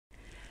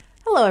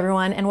Hello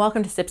everyone and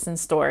welcome to Sips and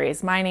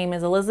Stories. My name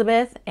is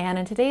Elizabeth and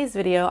in today's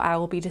video I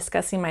will be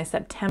discussing my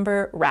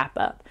September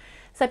wrap-up.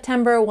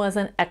 September was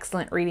an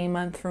excellent reading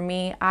month for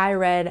me. I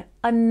read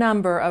a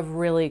number of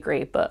really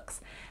great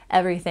books.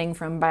 Everything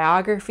from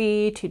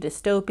biography to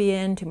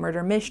dystopian to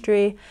murder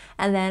mystery,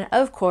 and then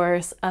of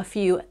course a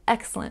few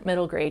excellent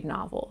middle grade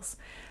novels.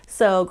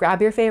 So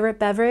grab your favorite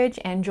beverage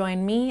and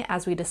join me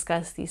as we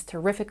discuss these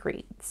terrific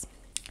reads.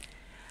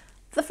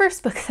 The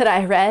first book that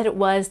I read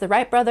was The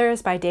Wright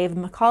Brothers by David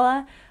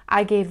McCullough.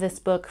 I gave this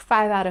book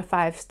 5 out of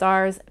 5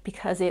 stars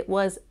because it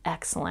was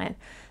excellent.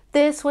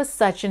 This was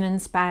such an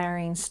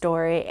inspiring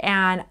story,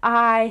 and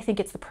I think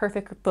it's the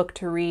perfect book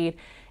to read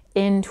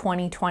in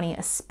 2020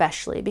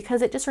 especially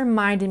because it just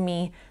reminded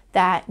me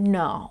that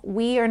no,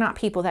 we are not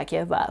people that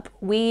give up.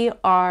 We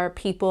are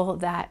people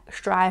that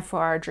strive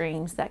for our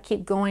dreams, that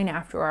keep going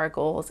after our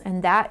goals,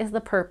 and that is the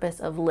purpose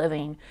of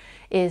living,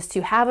 is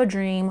to have a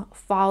dream,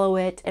 follow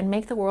it, and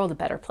make the world a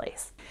better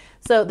place.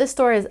 So this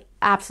story is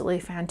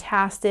absolutely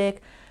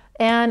fantastic,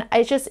 and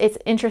it's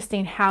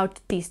interesting how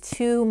these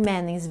two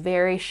men, these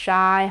very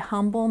shy,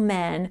 humble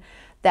men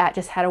that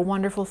just had a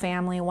wonderful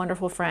family,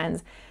 wonderful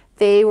friends,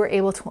 they were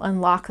able to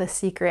unlock the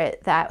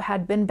secret that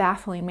had been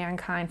baffling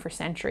mankind for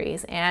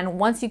centuries. And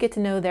once you get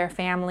to know their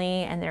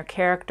family and their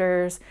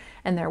characters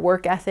and their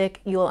work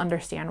ethic, you'll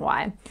understand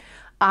why.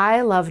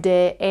 I loved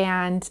it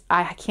and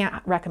I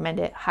can't recommend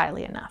it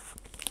highly enough.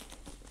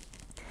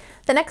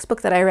 The next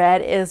book that I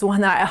read is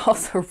one that I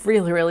also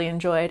really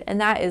enjoyed,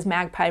 and that is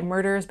Magpie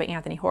Murders by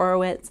Anthony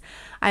Horowitz.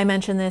 I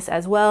mentioned this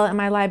as well in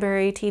my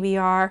library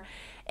TBR,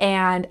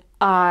 and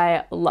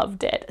I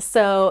loved it.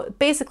 So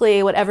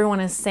basically what everyone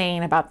is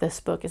saying about this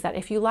book is that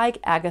if you like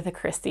Agatha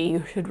Christie,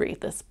 you should read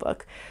this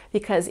book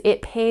because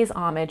it pays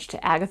homage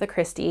to Agatha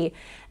Christie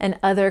and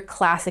other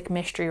classic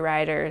mystery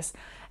writers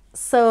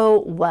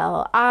so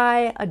well.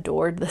 I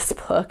adored this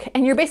book,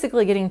 and you're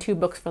basically getting 2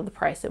 books for the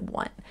price of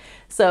 1.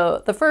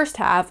 So the first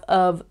half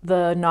of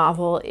the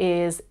novel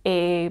is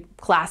a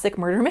classic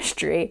murder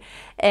mystery,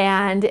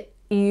 and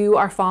you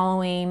are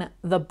following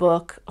the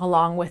book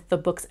along with the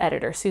book's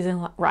editor,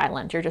 Susan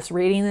Ryland. You're just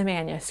reading the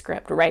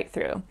manuscript right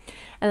through.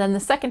 And then the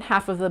second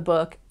half of the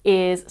book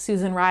is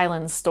Susan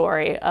Ryland's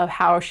story of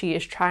how she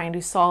is trying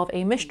to solve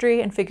a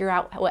mystery and figure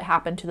out what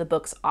happened to the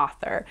book's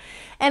author.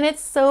 And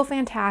it's so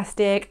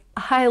fantastic.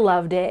 I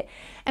loved it.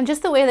 And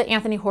just the way that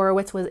Anthony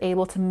Horowitz was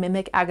able to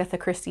mimic Agatha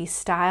Christie's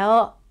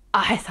style,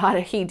 I thought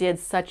he did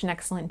such an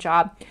excellent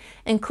job,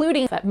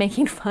 including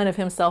making fun of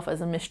himself as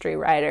a mystery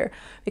writer.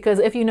 Because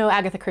if you know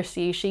Agatha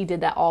Christie, she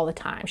did that all the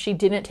time. She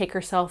didn't take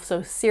herself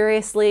so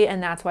seriously,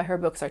 and that's why her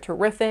books are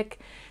terrific,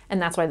 and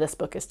that's why this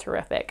book is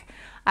terrific.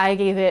 I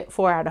gave it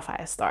 4 out of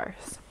 5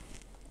 stars.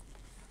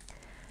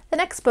 The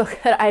next book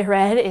that I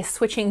read is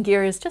switching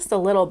gears just a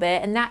little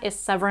bit, and that is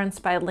Severance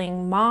by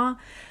Ling Ma.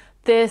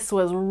 This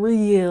was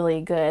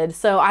really good,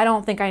 so I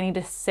don't think I need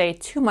to say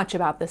too much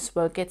about this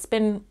book. It's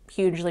been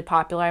hugely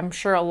popular. I'm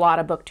sure a lot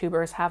of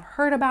booktubers have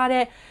heard about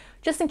it.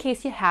 Just in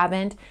case you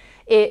haven't,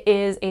 it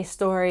is a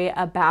story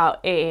about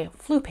a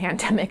flu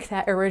pandemic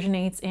that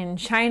originates in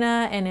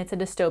China, and it's a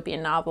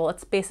dystopian novel.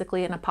 It's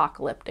basically an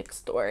apocalyptic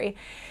story.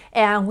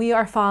 And we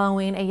are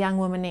following a young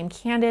woman named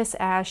Candace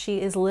as she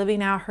is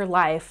living out her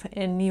life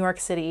in New York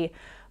City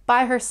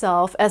by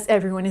herself as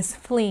everyone is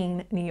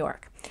fleeing New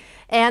York.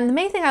 And the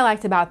main thing I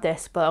liked about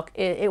this book,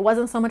 it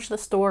wasn't so much the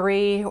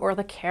story or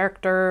the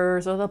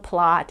characters or the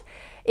plot,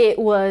 it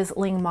was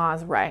Ling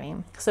Ma's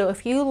writing. So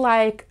if you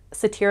like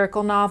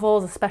satirical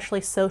novels, especially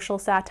social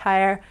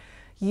satire,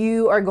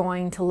 you are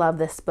going to love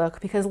this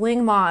book because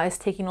Ling Ma is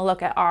taking a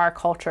look at our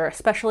culture,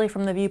 especially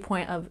from the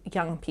viewpoint of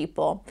young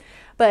people.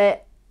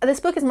 But this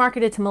book is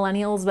marketed to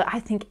millennials, but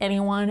I think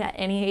anyone at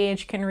any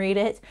age can read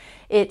it.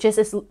 It just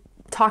is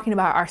talking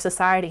about our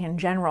society in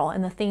general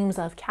and the themes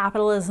of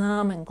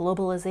capitalism and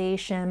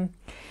globalization.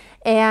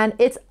 And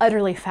it's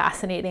utterly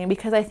fascinating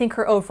because I think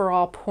her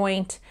overall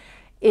point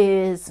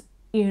is,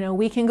 you know,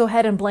 we can go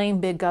ahead and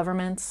blame big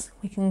governments,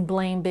 we can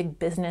blame big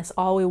business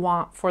all we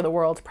want for the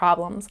world's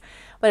problems.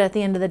 But at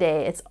the end of the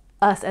day, it's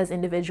us as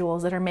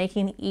individuals that are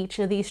making each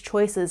of these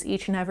choices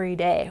each and every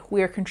day.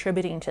 We are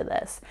contributing to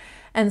this.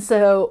 And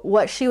so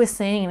what she was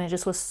saying, it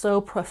just was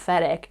so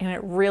prophetic, and it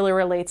really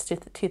relates to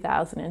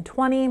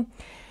 2020.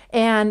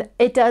 And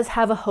it does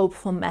have a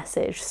hopeful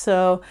message.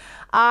 So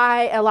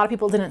a lot of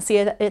people didn't see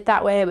it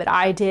that way, but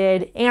I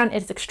did. And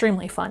it's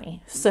extremely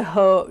funny.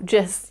 So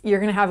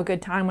you're gonna have a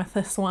good time with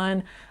this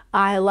one.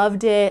 I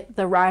loved it.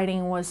 The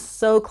writing was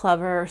so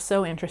clever,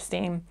 so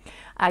interesting.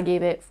 I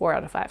gave it 4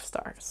 out of 5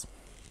 stars.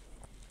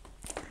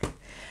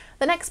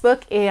 The next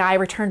book, I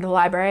returned to the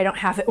library, I don't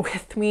have it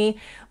with me,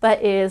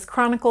 but is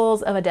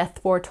Chronicles of a Death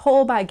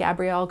Foretold by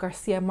Gabriel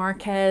Garcia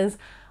Marquez.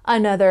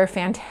 Another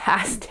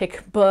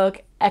fantastic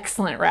book,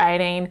 excellent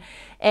writing.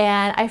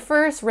 And I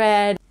first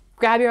read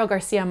Gabriel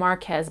Garcia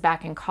Marquez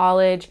back in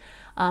college,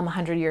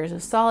 100 Years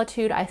of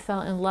Solitude. I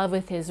fell in love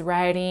with his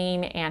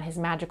writing and his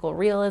magical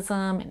realism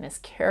and his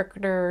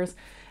characters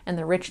and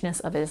the richness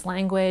of his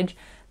language.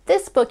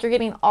 This book, you're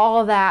getting all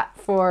of that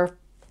for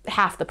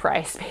half the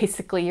price.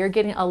 Basically, you're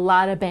getting a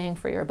lot of bang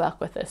for your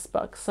buck with this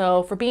book.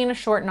 So for being a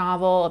short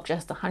novel of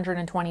just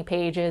 120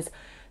 pages,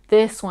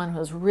 this one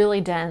was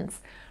really dense,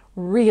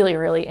 really,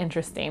 really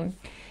interesting.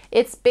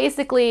 It's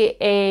basically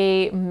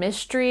a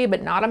mystery,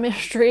 but not a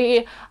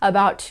mystery,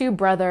 about two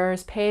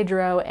brothers,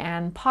 Pedro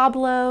and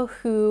Pablo,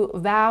 who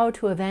vow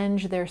to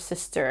avenge their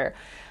sister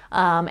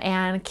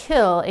and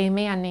kill a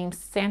man named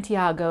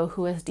Santiago,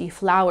 who has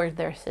deflowered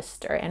their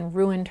sister and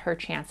ruined her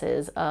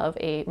chances of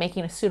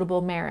making a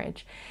suitable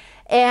marriage.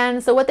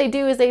 And so what they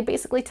do is they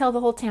basically tell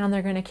the whole town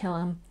they're going to kill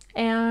him,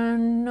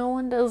 and no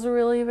one does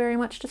really very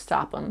much to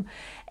stop him.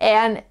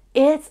 And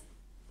it's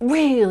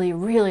really,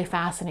 really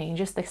fascinating,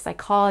 just the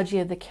psychology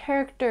of the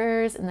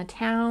characters and the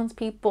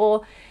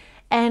townspeople,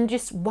 and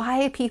just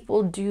why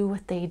people do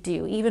what they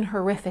do, even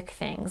horrific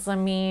things. I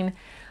mean,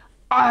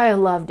 I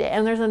loved it.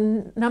 And there's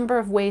a number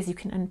of ways you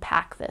can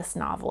unpack this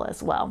novel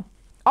as well.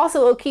 Also,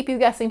 it'll keep you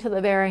guessing to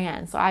the very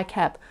end. So I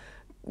kept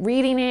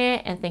reading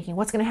it and thinking,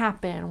 what's going to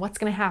happen? What's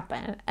going to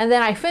happen? And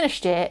then I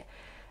finished it,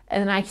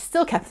 and then I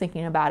still kept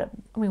thinking about it.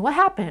 I mean, what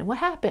happened? What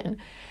happened?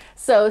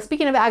 So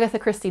speaking of Agatha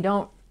Christie,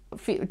 don't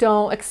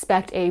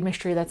expect a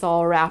mystery that's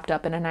all wrapped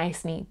up in a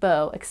nice, neat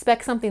bow.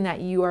 Expect something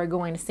that you are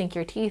going to sink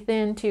your teeth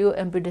into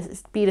and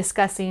be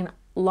discussing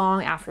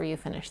long after you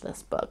finish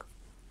this book.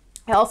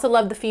 I also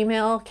love the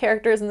female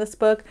characters in this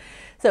book.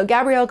 So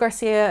Gabriel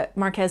Garcia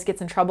Marquez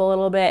gets in trouble a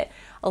little bit.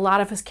 A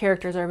lot of his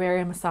characters are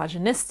very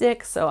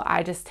misogynistic, so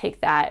I just take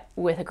that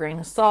with a grain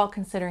of salt,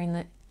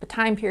 considering the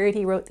time period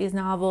he wrote these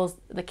novels,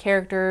 the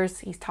characters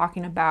he's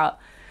talking about.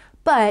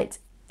 But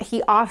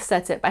he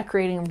offsets it by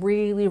creating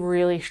really,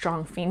 really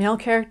strong female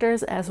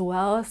characters as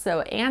well.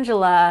 So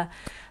Angela,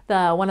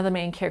 one of the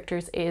main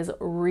characters, is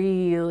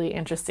really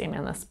interesting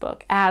in this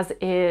book, as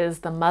is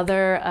the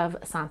mother of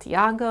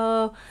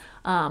Santiago,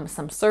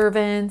 some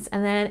servants,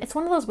 and then it's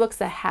one of those books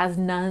that has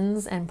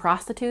nuns and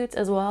prostitutes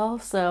as well.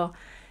 So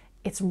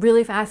it's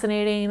really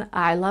fascinating.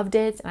 I loved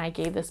it, and I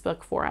gave this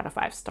book 4 out of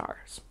 5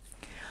 stars.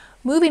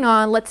 Moving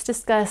on, let's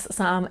discuss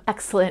some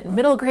excellent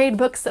middle grade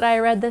books that I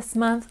read this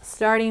month,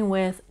 starting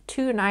with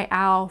Two Night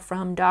Owl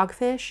from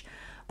Dogfish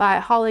by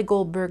Holly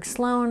Goldberg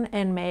Sloan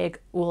and Meg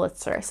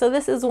Wolitzer. So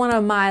this is one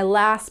of my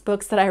last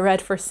books that I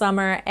read for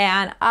summer,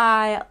 and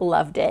I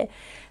loved it.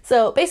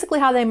 So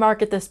basically how they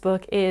market this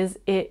book is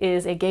it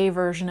is a gay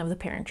version of The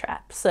Parent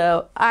Trap.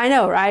 So I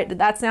know, right?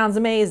 That sounds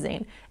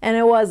amazing. And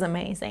it was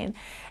amazing.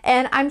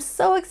 And I'm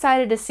so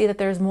excited to see that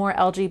there's more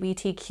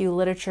LGBTQ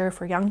literature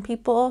for young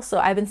people. So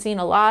I've been seeing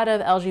a lot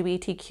of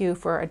LGBTQ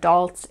for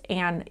adults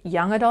and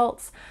young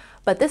adults.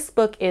 But this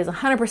book is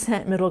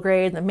 100% middle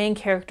grade. The main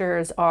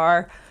characters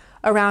are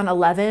around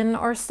 11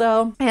 or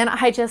so, and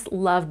I just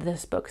loved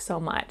this book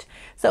so much.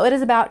 So it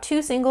is about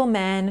two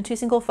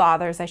single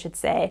fathers, I should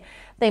say.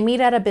 They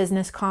meet at a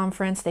business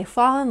conference, they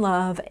fall in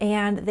love,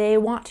 and they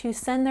want to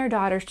send their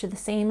daughters to the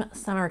same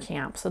summer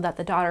camp so that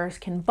the daughters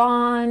can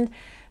bond,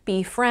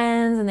 be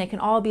friends, and they can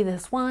all be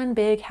this one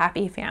big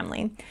happy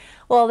family.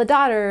 Well, the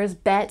daughters,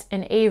 Bet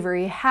and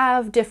Avery,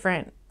 have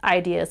different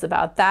ideas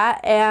about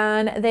that,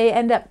 and they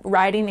end up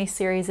writing a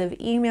series of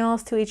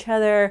emails to each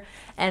other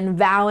and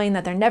vowing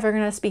that they're never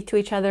going to speak to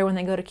each other when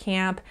they go to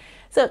camp.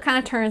 So it kind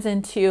of turns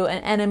into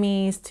an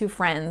enemies to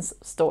friends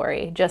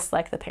story, just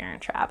like The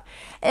Parent Trap.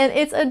 And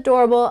it's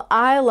adorable.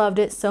 I loved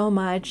it so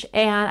much,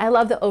 and I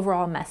love the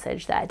overall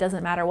message that it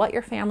doesn't matter what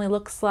your family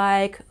looks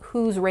like,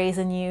 who's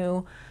raising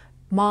you,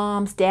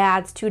 moms,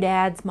 dads, two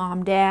dads,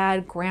 mom,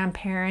 dad,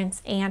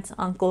 grandparents, aunts,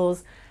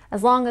 uncles.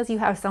 As long as you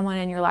have someone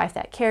in your life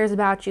that cares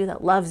about you,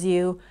 that loves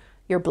you,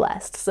 you're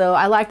blessed. So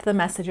I liked the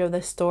message of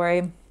this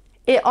story.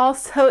 It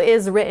also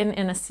is written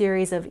in a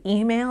series of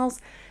emails.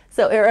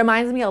 So it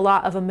reminds me a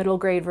lot of a middle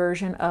grade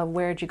version of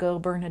Where'd You Go,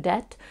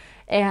 Bernadette?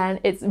 And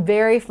it's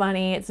very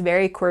funny. It's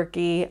very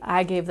quirky.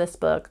 I gave this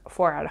book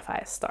 4 out of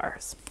 5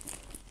 stars.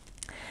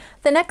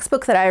 The next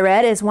book that I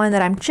read is one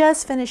that I'm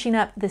just finishing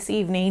up this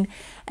evening,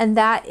 and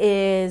that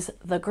is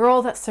The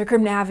Girl That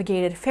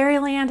Circumnavigated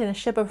Fairyland in a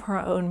Ship of Her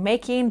Own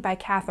Making by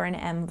Catherynne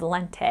M.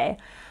 Valente.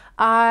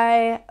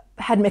 I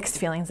had mixed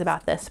feelings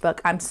about this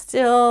book. I'm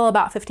still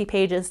about 50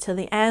 pages to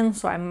the end,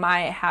 so I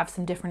might have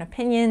some different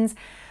opinions,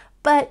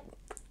 but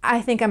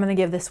I think I'm going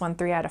to give this one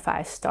 3 out of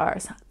 5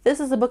 stars. This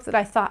is a book that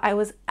I thought I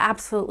was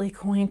absolutely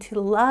going to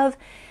love,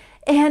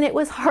 and it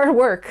was hard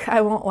work,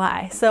 I won't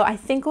lie. So I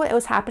think what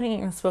was happening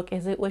in this book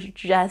is it was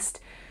just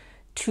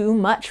too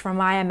much for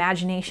my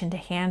imagination to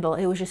handle.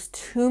 It was just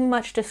too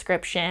much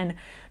description,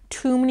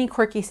 too many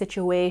quirky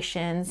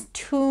situations,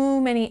 too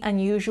many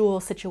unusual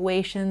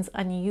situations,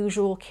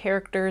 unusual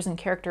characters and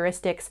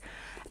characteristics.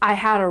 I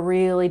had a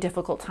really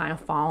difficult time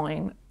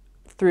following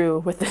through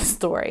with this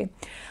story.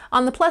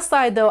 On the plus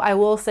side, though, I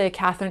will say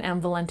Catherynne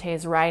M.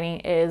 Valente's writing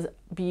is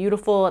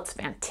beautiful. It's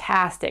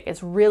fantastic.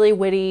 It's really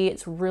witty.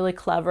 It's really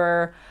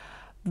clever,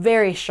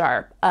 very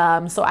sharp.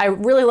 So I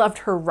really loved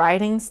her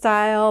writing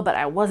style, but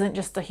I wasn't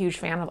just a huge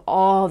fan of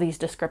all these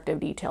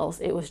descriptive details.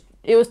 It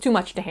was too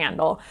much to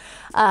handle.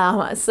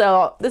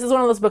 So this is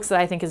one of those books that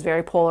I think is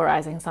very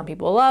polarizing. Some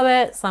people love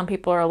it. Some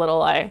people are a little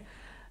like,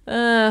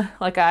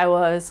 like I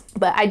was.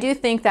 But I do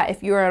think that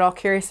if you are at all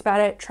curious about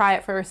it, try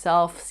it for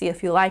yourself, see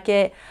if you like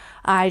it.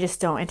 I just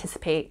don't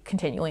anticipate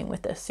continuing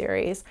with this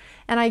series.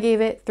 And I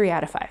gave it 3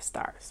 out of 5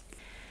 stars.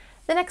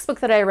 The next book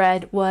that I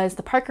read was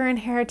The Parker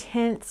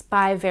Inheritance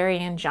by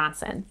Varian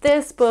Johnson.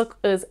 This book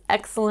is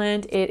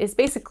excellent. It is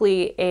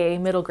basically a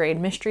middle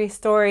grade mystery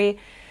story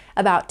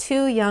about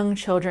 2 young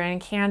children,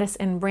 Candace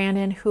and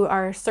Brandon, who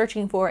are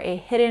searching for a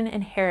hidden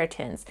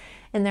inheritance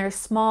in their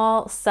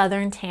small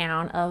southern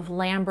town of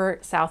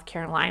Lambert, South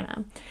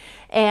Carolina.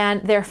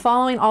 And they're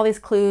following all these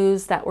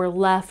clues that were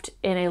left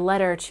in a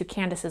letter to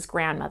Candace's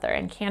grandmother.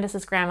 And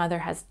Candace's grandmother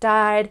has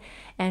died,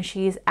 and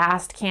she's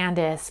asked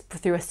Candace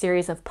through a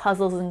series of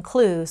puzzles and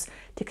clues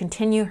to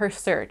continue her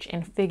search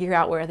and figure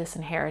out where this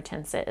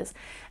inheritance is.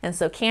 And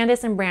so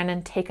Candace and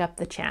Brandon take up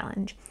the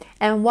challenge.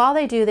 And while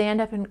they do, they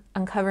end up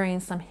uncovering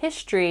some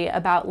history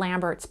about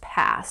Lambert's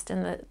past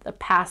and the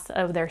past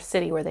of their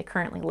city where they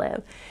currently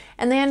live.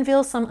 And they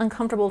unveil some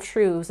uncomfortable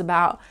truths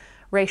about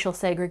racial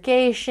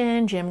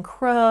segregation, Jim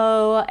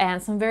Crow,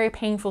 and some very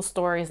painful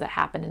stories that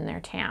happened in their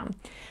town.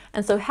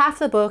 And so half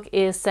the book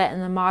is set in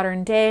the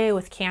modern day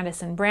with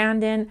Candace and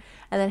Brandon,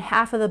 and then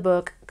half of the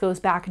book goes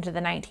back into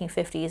the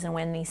 1950s and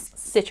when these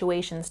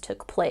situations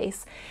took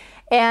place.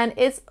 And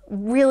it's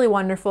really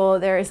wonderful.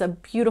 There is a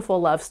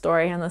beautiful love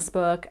story in this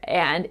book,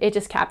 and it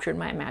just captured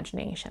my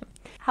imagination.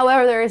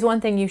 However, there is one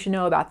thing you should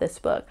know about this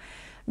book.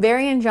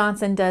 Varian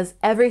Johnson does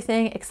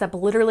everything except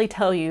literally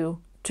tell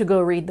you to go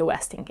read The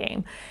Westing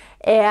Game.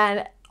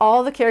 And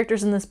all the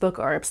characters in this book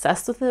are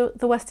obsessed with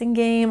the Westing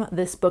Game.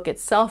 This book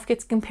itself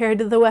gets compared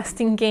to the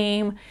Westing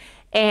Game.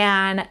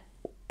 And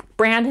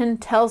Brandon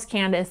tells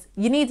Candace,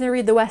 you need to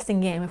read the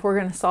Westing Game if we're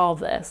going to solve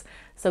this.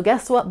 So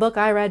guess what book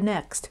I read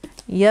next?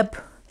 Yep,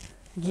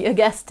 you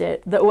guessed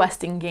it, The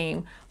Westing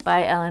Game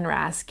by Ellen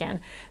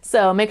Raskin.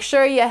 So make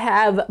sure you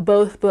have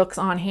both books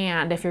on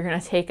hand if you're going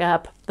to take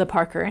up The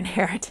Parker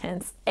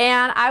Inheritance.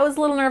 And I was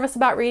a little nervous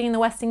about reading The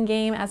Westing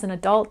Game as an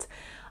adult.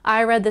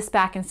 I read this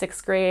back in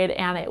 6th grade,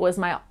 and it was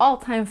my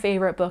all-time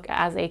favorite book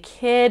as a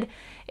kid.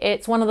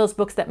 It's one of those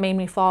books that made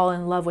me fall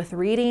in love with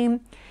reading.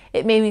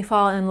 It made me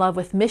fall in love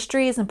with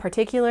mysteries in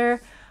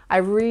particular. I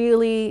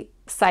really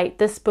cite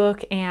this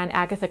book and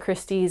Agatha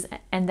Christie's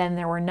And Then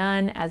There Were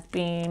None as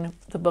being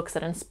the books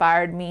that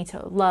inspired me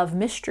to love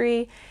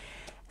mystery.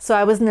 So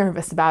I was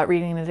nervous about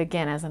reading it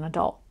again as an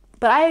adult.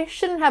 But I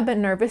shouldn't have been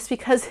nervous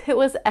because it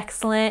was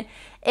excellent.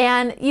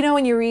 And you know,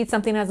 when you read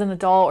something as an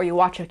adult or you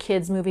watch a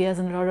kid's movie as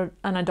an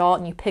adult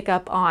and you pick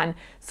up on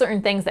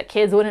certain things that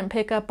kids wouldn't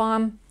pick up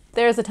on,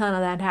 there's a ton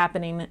of that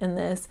happening in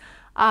this.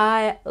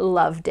 I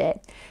loved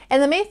it.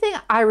 And the main thing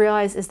I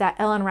realized is that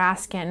Ellen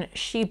Raskin,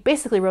 she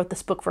basically wrote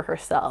this book for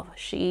herself.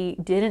 She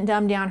didn't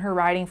dumb down her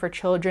writing for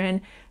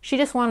children. She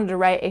just wanted to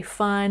write a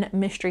fun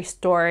mystery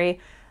story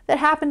that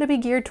happened to be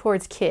geared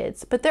towards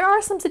kids. But there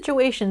are some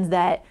situations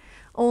that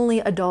only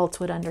adults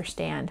would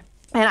understand.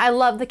 And I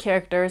love the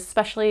characters,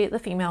 especially the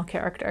female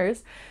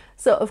characters.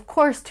 So of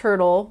course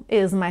Turtle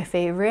is my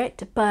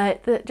favorite,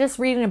 but just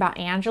reading about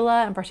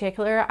Angela in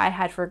particular, I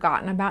had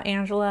forgotten about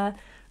Angela.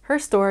 Her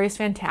story is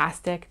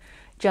fantastic.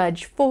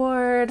 Judge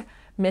Ford,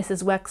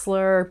 Mrs.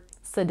 Wexler,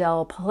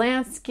 Sadell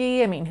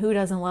Polanski. I mean, who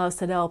doesn't love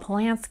Sadell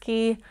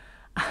Polanski?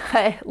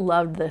 I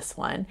loved this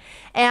one.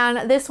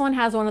 And this one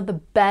has one of the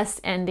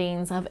best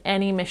endings of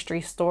any mystery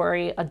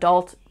story,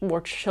 adult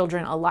or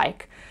children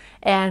alike.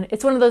 And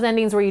it's one of those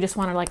endings where you just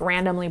want to like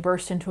randomly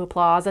burst into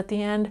applause at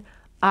the end.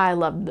 I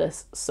loved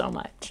this so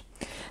much.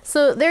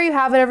 So there you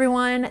have it,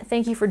 everyone.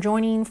 Thank you for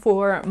joining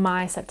for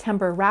my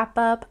September wrap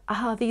up.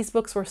 These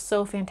books were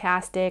so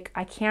fantastic.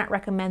 I can't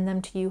recommend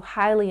them to you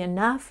highly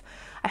enough.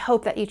 I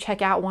hope that you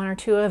check out 1 or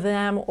 2 of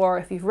them, or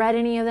if you've read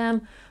any of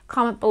them,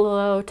 comment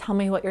below, tell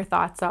me what your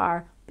thoughts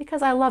are,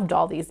 because I loved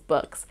all these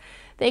books.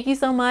 Thank you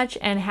so much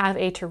and have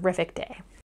a terrific day.